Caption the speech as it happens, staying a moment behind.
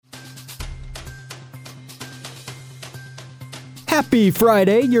Happy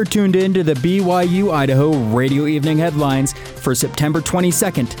Friday. You're tuned in to the BYU Idaho Radio Evening Headlines for September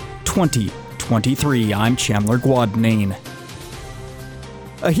 22nd, 2023. I'm Chandler Guadnane.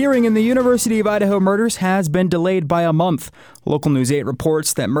 A hearing in the University of Idaho murders has been delayed by a month. Local News 8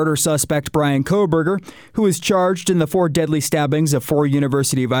 reports that murder suspect Bryan Kohberger, who is charged in the 4 deadly stabbings of 4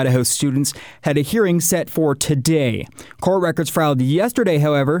 University of Idaho students, had a hearing set for today. Court records filed yesterday,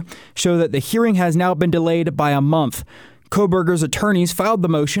 however, show that the hearing has now been delayed by a month. Kohberger's attorneys filed the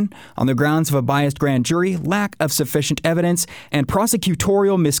motion on the grounds of a biased grand jury, lack of sufficient evidence, and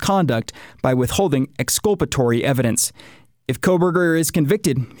prosecutorial misconduct by withholding exculpatory evidence. If Kohberger is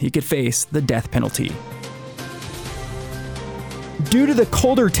convicted, he could face the death penalty. Due to the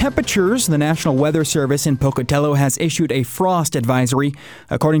colder temperatures, the National Weather Service in Pocatello has issued a frost advisory.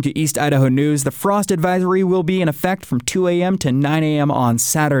 According to East Idaho News, the frost advisory will be in effect from 2 a.m. to 9 a.m. on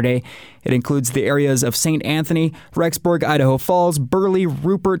Saturday. It includes the areas of St. Anthony, Rexburg, Idaho Falls, Burley,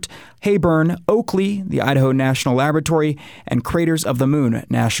 Rupert, Hayburn, Oakley, the Idaho National Laboratory, and Craters of the Moon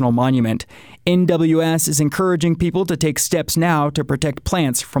National Monument. NWS is encouraging people to take steps now to protect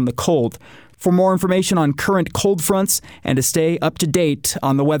plants from the cold. For more information on current cold fronts and to stay up to date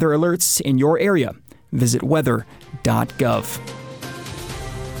on the weather alerts in your area, visit weather.gov.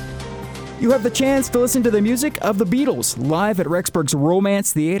 You have the chance to listen to the music of the Beatles live at Rexburg's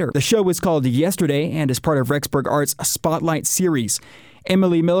Romance Theater. The show was called yesterday and is part of Rexburg Arts' Spotlight series.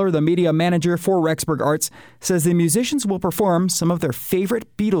 Emily Miller, the media manager for Rexburg Arts, says the musicians will perform some of their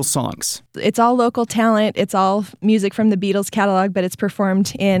favorite Beatles songs. It's all local talent. It's all music from the Beatles catalog, but it's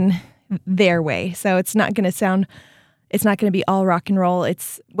performed in their way. So it's not going to be all rock and roll.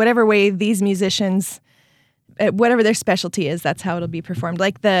 It's whatever way these musicians, whatever their specialty is, that's how it'll be performed.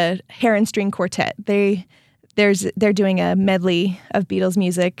 Like the Heron String Quartet, they're doing a medley of Beatles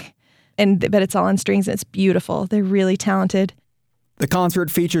music, but it's all on strings and it's beautiful. They're really talented. The concert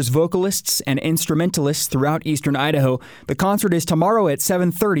features vocalists and instrumentalists throughout Eastern Idaho. The concert is tomorrow at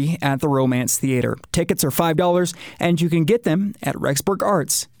 7:30 at the Romance Theater. Tickets are $5, and you can get them at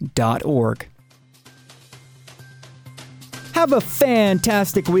rexburgarts.org. Have a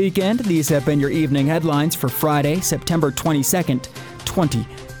fantastic weekend. These have been your evening headlines for Friday, September 22nd,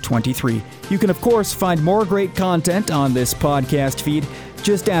 2023. You can, of course, find more great content on this podcast feed.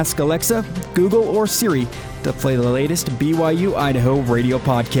 Just ask Alexa, Google, or Siri to play the latest BYU Idaho radio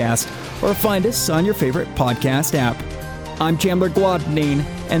podcast, or find us on your favorite podcast app. I'm Chandler Guadnane,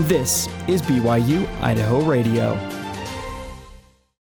 and this is BYU Idaho Radio.